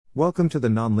Welcome to the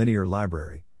Nonlinear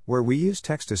Library, where we use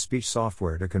text-to-speech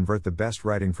software to convert the best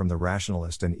writing from the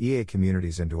rationalist and EA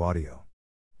communities into audio.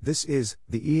 This is,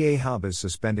 the EA Hub is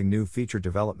suspending new feature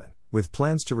development, with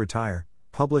plans to retire,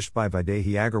 published by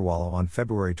Vaidehi Agarwalla on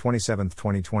February 27,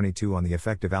 2022 on the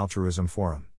Effective Altruism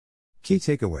Forum. Key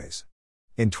takeaways.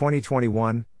 In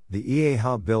 2021, the EA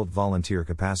Hub built volunteer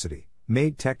capacity,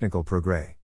 made technical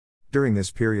progress. During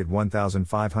this period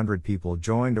 1,500 people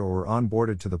joined or were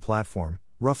onboarded to the platform,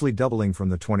 roughly doubling from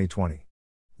the 2020.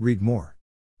 Read more.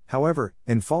 However,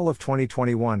 in fall of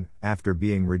 2021, after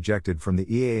being rejected from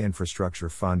the EA Infrastructure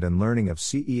Fund and learning of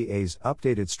CEA's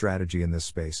updated strategy in this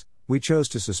space, we chose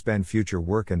to suspend future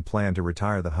work and plan to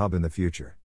retire the hub in the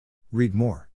future. Read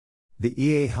more. The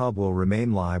EA Hub will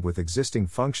remain live with existing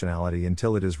functionality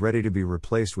until it is ready to be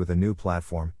replaced with a new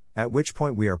platform, at which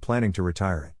point we are planning to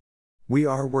retire it. We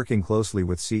are working closely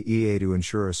with CEA to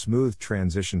ensure a smooth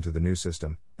transition to the new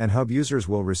system, and Hub users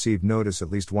will receive notice at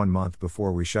least 1 month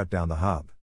before we shut down the Hub.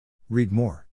 Read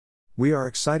more. We are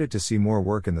excited to see more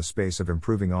work in the space of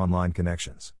improving online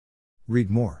connections. Read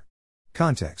more.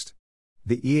 Context.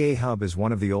 The EA Hub is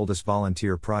one of the oldest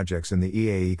volunteer projects in the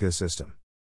EA ecosystem.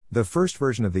 The first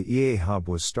version of the EA Hub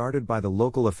was started by the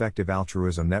local Effective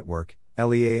Altruism Network,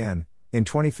 LEAN, in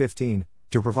 2015,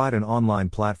 to provide an online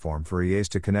platform for EAs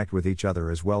to connect with each other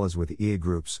as well as with EA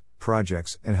groups,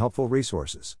 projects, and helpful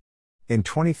resources. In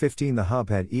 2015 the Hub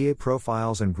had EA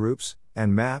profiles and groups,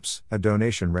 and maps, a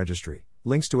donation registry,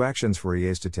 links to actions for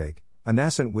EAs to take, a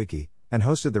nascent wiki, and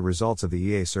hosted the results of the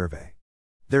EA survey.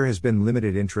 There has been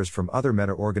limited interest from other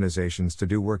meta-organizations to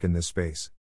do work in this space.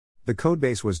 The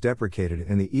codebase was deprecated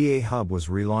and the EA Hub was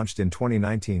relaunched in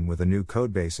 2019 with a new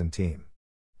codebase and team.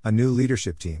 A new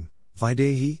leadership team,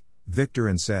 Vaidehi, Victor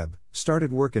and Seb,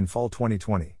 started work in fall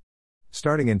 2020.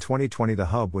 Starting in 2020 the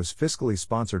Hub was fiscally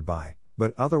sponsored by,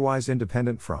 but otherwise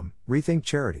independent from, Rethink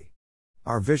Charity.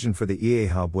 Our vision for the EA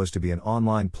Hub was to be an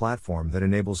online platform that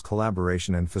enables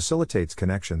collaboration and facilitates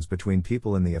connections between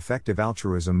people in the effective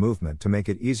altruism movement to make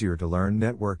it easier to learn,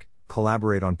 network,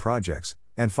 collaborate on projects,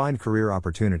 and find career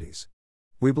opportunities.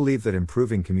 We believe that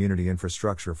improving community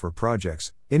infrastructure for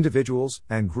projects, individuals,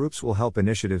 and groups will help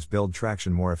initiatives build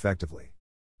traction more effectively.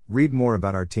 Read more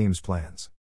about our team's plans.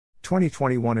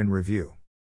 2021 in review.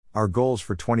 Our goals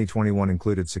for 2021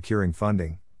 included securing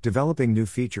funding, developing new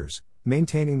features,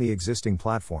 maintaining the existing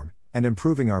platform, and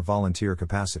improving our volunteer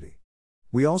capacity.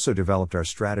 We also developed our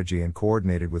strategy and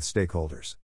coordinated with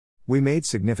stakeholders. We made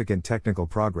significant technical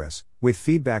progress, with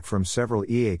feedback from several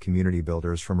EA community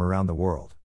builders from around the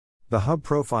world. The Hub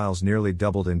profiles nearly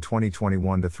doubled in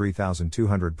 2021 to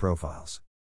 3,200 profiles.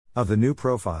 Of the new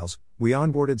profiles, we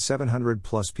onboarded 700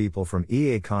 plus people from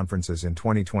EA conferences in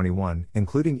 2021,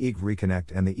 including EAG Reconnect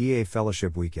and the EA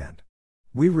Fellowship Weekend.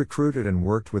 We recruited and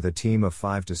worked with a team of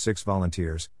 5 to 6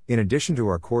 volunteers, in addition to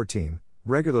our core team,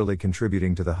 regularly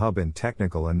contributing to the Hub in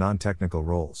technical and non-technical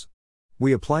roles.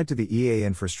 We applied to the EA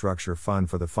Infrastructure Fund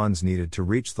for the funds needed to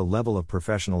reach the level of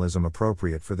professionalism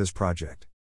appropriate for this project.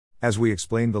 As we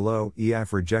explained below,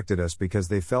 EIF rejected us because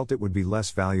they felt it would be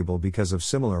less valuable because of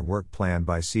similar work planned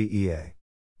by CEA.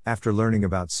 After learning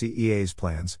about CEA's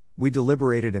plans, we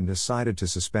deliberated and decided to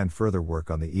suspend further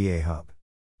work on the EA Hub.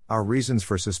 Our reasons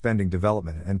for suspending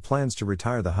development and plans to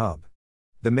retire the Hub.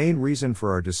 The main reason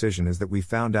for our decision is that we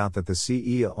found out that the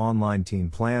CEA online team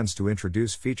plans to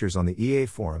introduce features on the EA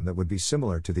forum that would be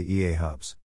similar to the EA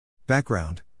Hubs.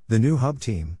 Background: the new Hub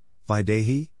team,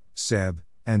 Vaidehi, Seb,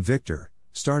 and Victor,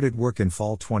 started work in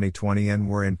fall 2020 and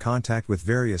were in contact with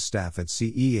various staff at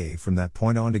CEA from that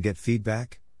point on to get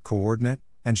feedback, coordinate,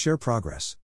 and share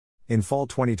progress. In fall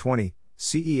 2020,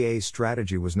 CEA's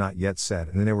strategy was not yet set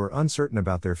and they were uncertain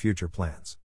about their future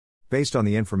plans. Based on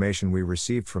the information we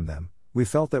received from them, we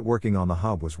felt that working on the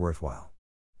Hub was worthwhile.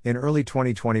 In early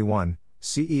 2021,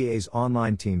 CEA's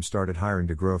online team started hiring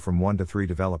to grow from 1 to 3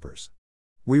 developers.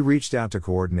 We reached out to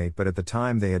coordinate, but at the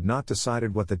time they had not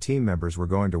decided what the team members were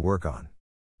going to work on.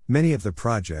 Many of the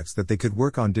projects that they could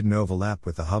work on didn't overlap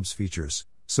with the Hub's features,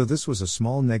 so this was a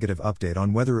small negative update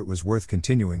on whether it was worth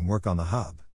continuing work on the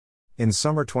Hub. In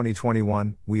summer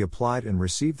 2021, we applied and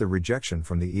received the rejection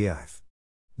from the EIF.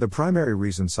 The primary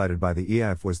reason cited by the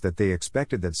EIF was that they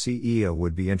expected that CEA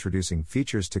would be introducing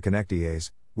features to connect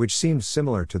EAs, which seemed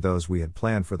similar to those we had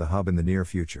planned for the Hub in the near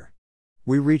future.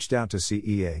 We reached out to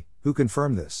CEA, who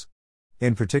confirmed this.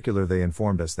 In particular, they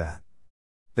informed us that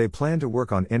they plan to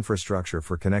work on infrastructure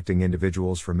for connecting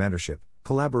individuals for mentorship,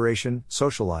 collaboration,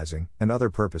 socializing, and other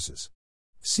purposes.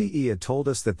 CEA told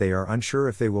us that they are unsure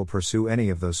if they will pursue any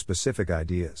of those specific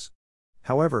ideas.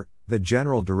 However, the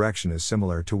general direction is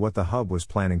similar to what the Hub was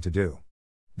planning to do.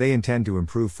 They intend to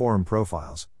improve forum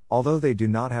profiles, although they do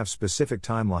not have specific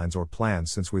timelines or plans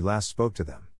since we last spoke to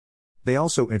them. They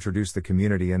also introduced the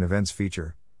community and events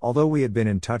feature, although we had been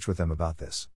in touch with them about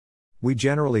this. We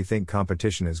generally think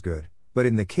competition is good, but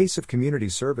in the case of community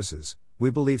services, we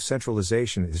believe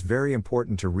centralization is very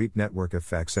important to reap network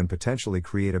effects and potentially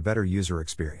create a better user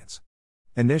experience.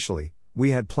 Initially,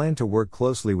 we had planned to work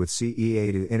closely with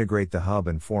CEA to integrate the hub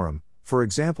and forum, for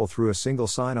example through a single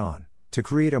sign-on, to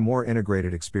create a more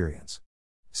integrated experience.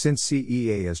 Since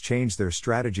CEA has changed their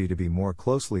strategy to be more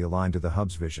closely aligned to the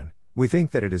hub's vision, we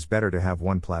think that it is better to have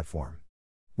one platform.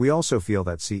 We also feel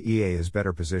that CEA is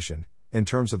better positioned, in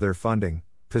terms of their funding,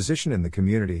 position in the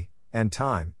community, and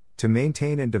time, to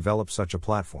maintain and develop such a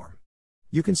platform.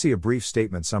 You can see a brief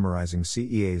statement summarizing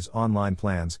CEA's online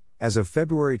plans, as of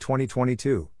February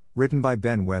 2022, written by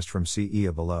Ben West from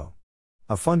CEA below.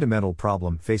 A fundamental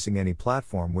problem facing any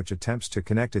platform which attempts to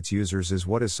connect its users is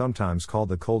what is sometimes called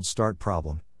the cold start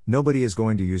problem. Nobody is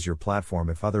going to use your platform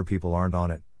if other people aren't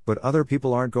on it, but other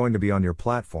people aren't going to be on your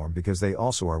platform because they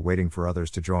also are waiting for others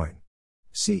to join.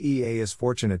 CEA is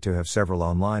fortunate to have several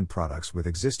online products with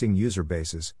existing user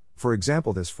bases, for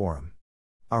example this forum.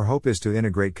 Our hope is to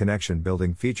integrate connection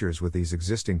building features with these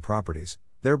existing properties,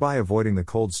 thereby avoiding the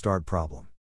cold start problem.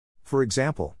 For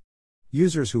example,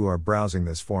 users who are browsing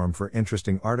this forum for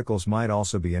interesting articles might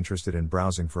also be interested in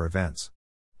browsing for events.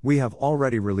 We have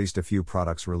already released a few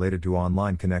products related to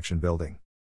online connection building.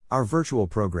 Our virtual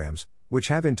programs, which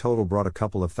have in total brought a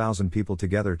couple of thousand people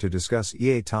together to discuss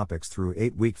EA topics through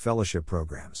 8-week fellowship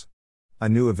programs. A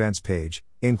new events page,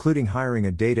 including hiring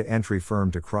a data entry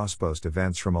firm to cross-post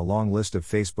events from a long list of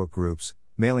Facebook groups,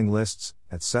 mailing lists,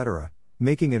 etc.,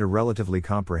 making it a relatively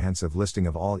comprehensive listing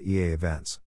of all EA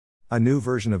events. A new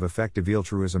version of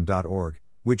effectivealtruism.org,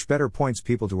 which better points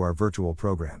people to our virtual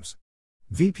programs.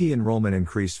 VP enrollment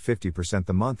increased 50%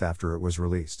 the month after it was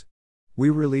released. We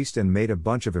released and made a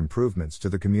bunch of improvements to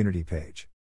the community page.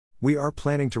 We are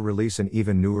planning to release an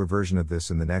even newer version of this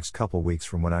in the next couple weeks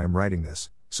from when I am writing this,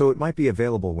 so it might be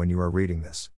available when you are reading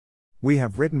this. We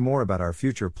have written more about our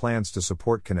future plans to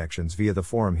support connections via the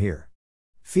forum here.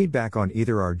 Feedback on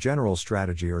either our general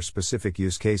strategy or specific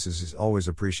use cases is always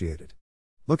appreciated.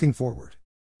 Looking forward,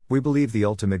 we believe the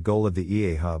ultimate goal of the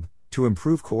EA Hub, to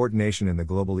improve coordination in the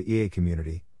global EA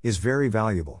community, is very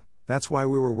valuable. That's why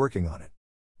we were working on it.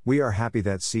 We are happy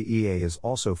that CEA is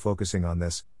also focusing on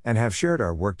this, and have shared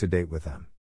our work to date with them.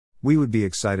 We would be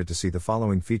excited to see the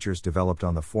following features developed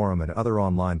on the forum and other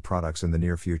online products in the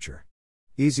near future.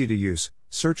 Easy to use,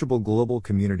 searchable global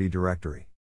community directory.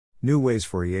 New ways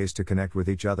for EAs to connect with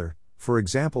each other, for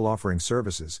example offering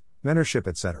services, mentorship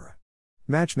etc.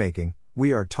 Matchmaking,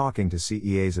 we are talking to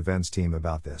CEA's events team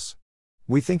about this.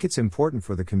 We think it's important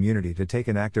for the community to take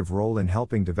an active role in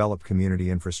helping develop community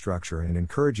infrastructure and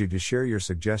encourage you to share your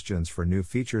suggestions for new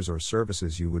features or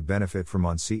services you would benefit from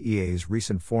on CEA's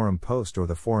recent forum post or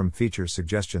the forum features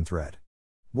suggestion thread.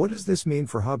 What does this mean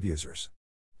for Hub users?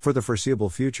 For the foreseeable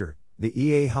future, the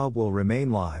EA Hub will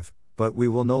remain live, but we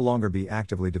will no longer be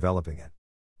actively developing it.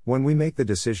 When we make the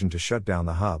decision to shut down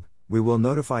the Hub, we will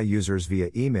notify users via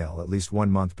email at least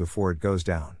 1 month before it goes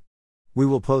down. We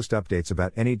will post updates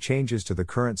about any changes to the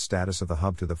current status of the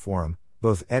Hub to the forum,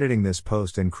 both editing this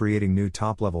post and creating new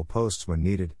top-level posts when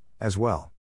needed, as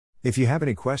well. If you have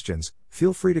any questions,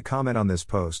 feel free to comment on this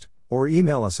post, or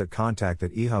email us at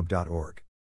contact@ehub.org.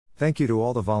 Thank you to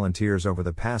all the volunteers over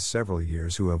the past several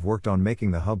years who have worked on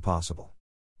making the Hub possible.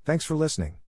 Thanks for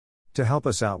listening. To help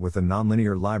us out with the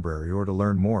Nonlinear Library or to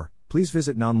learn more, please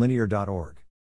visit nonlinear.org.